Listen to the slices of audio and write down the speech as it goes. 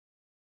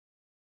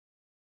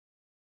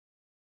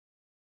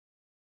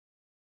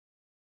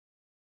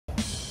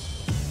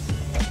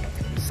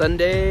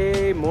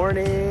Sunday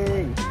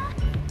morning.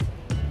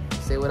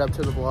 Say what up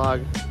to the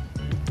vlog.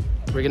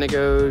 We're gonna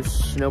go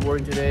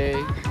snowboarding today.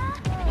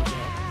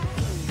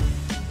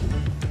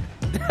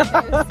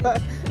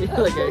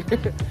 Okay.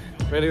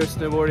 We're gonna go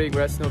snowboarding.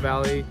 We're at Snow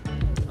Valley.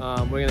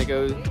 We're gonna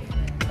go.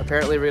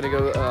 Apparently, we're gonna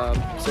go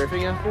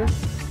surfing after.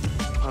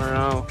 I don't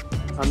know.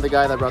 I'm the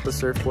guy that brought the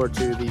surfboard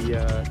to the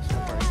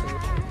snow park, so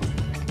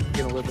we're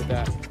gonna live with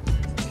that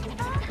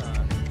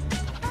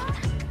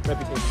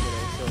reputation today.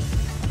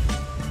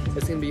 So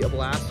it's gonna be a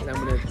blast, and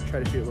I'm gonna try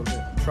to shoot a little bit.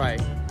 Try.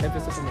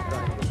 Emphasis on the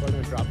try. So I'm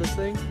gonna drop this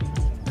thing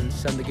and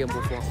send the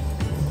gimbal flying.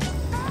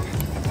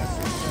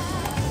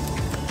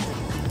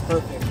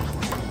 Perfect.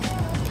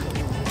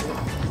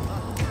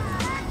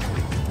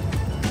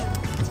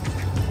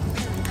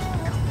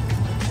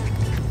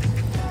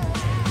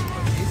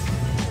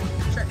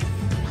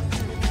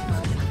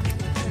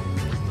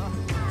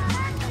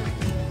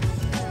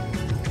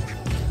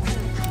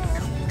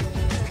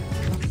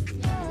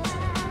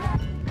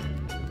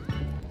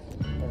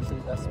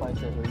 That's my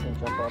trick where you can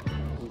jump up, do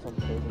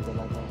something crazy, and go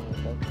back down and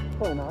stuff.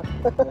 Probably not.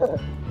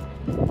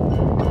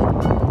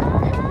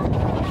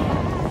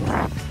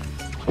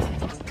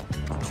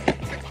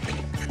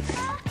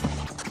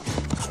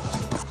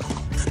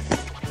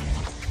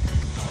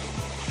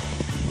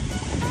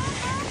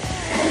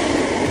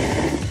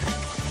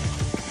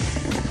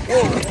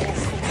 Whoa!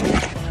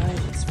 Alright,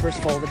 it's the first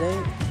fall of the day.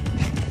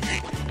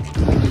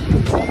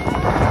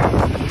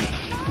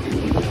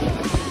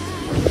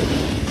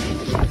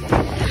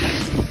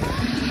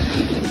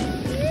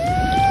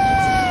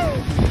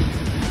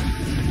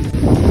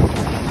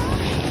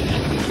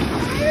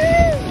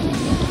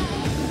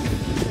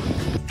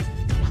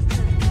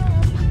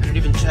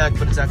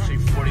 But it's actually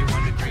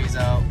 41 degrees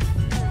out.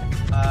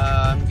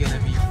 I'm gonna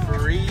be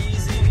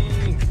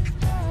freezing.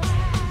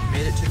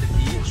 Made it to the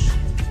beach.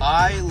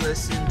 I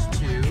listened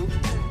to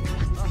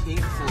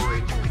Pink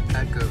Floyd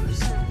Echoes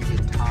the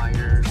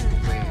entire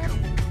way here.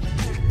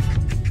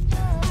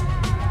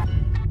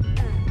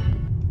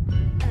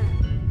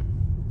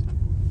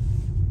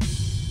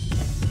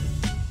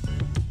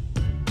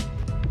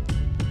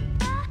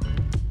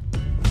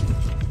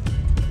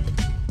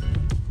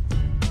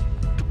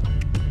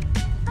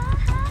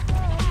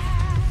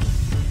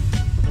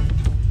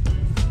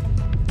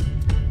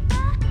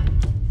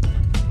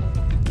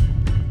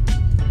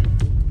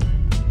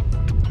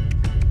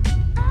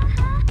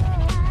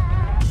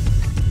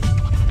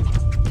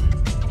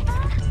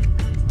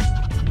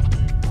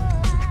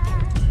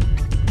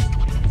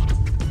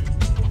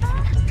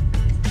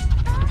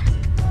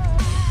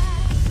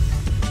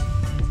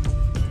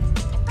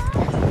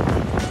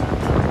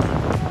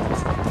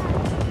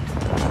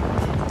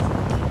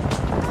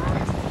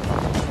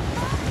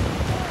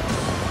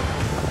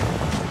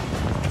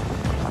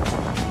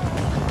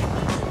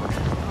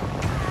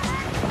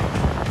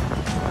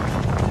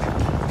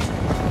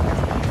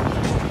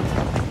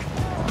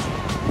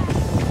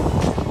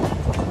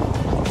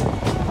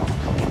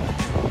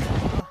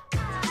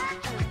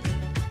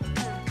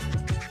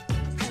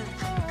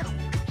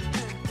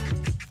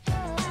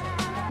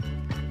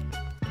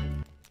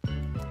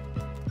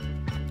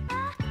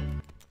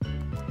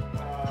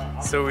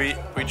 So we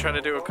try to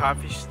do a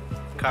coffee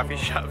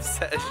shop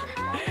sesh,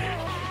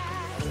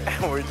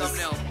 and we're just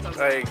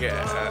like,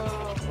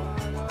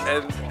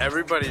 and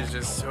everybody's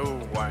just so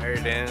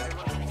wired in,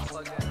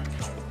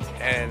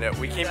 and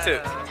we came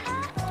to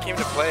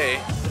play.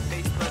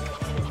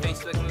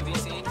 Facebook movie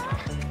scene.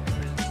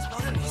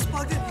 He's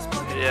plugged in.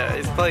 Yeah,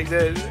 he's plugged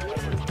in.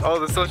 Oh,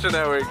 the social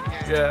network.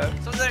 Yeah.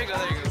 So there you go.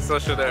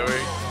 Social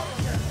network.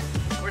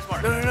 Where's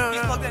Mark? No.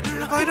 He's plugged in.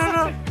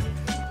 No.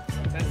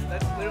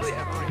 That's literally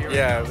everyone here.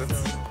 Yeah,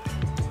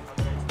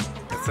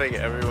 it's like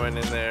everyone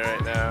in there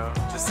right now,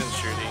 just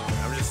intruding.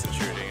 I'm just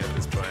intruding at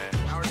this point.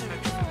 Our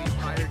schedule will be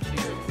prior to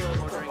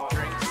ordering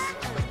drinks.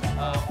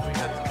 We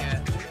have to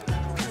get a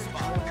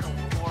spot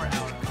for our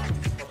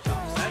coffee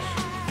shop sesh.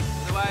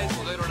 Otherwise,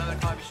 we'll go to another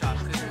coffee shop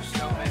because there's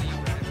so many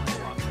red and white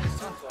coffees.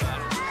 So I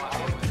don't want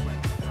to go with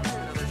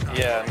another shop.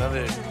 Yeah,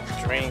 another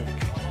drink.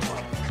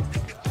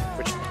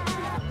 Which?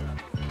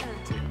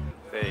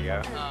 There you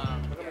go.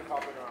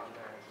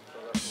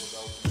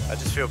 I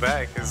just feel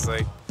bad because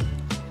like.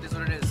 It is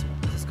what it is.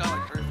 It's got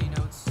like earthy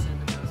notes,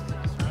 cinnamon notes,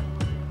 and syrup.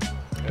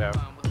 Yeah.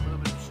 With a little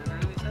bit of sugar,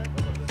 they said,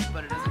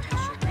 but it doesn't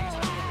taste sugary.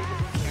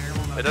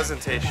 So it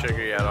doesn't taste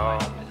sugary at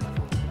all.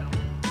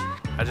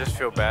 I just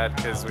feel bad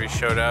because we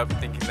showed up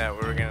thinking that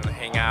we were gonna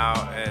hang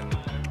out and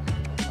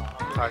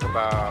talk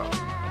about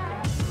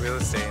real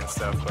estate and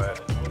stuff,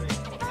 but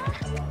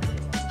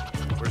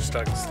we're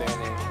stuck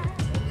standing.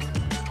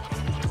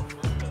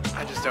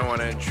 I just don't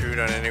want to intrude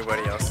on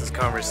anybody else's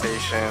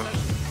conversation.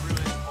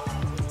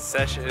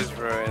 Sesh is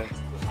ruined.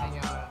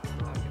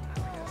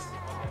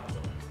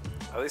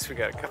 At least we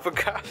got a cup of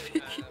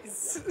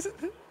coffees.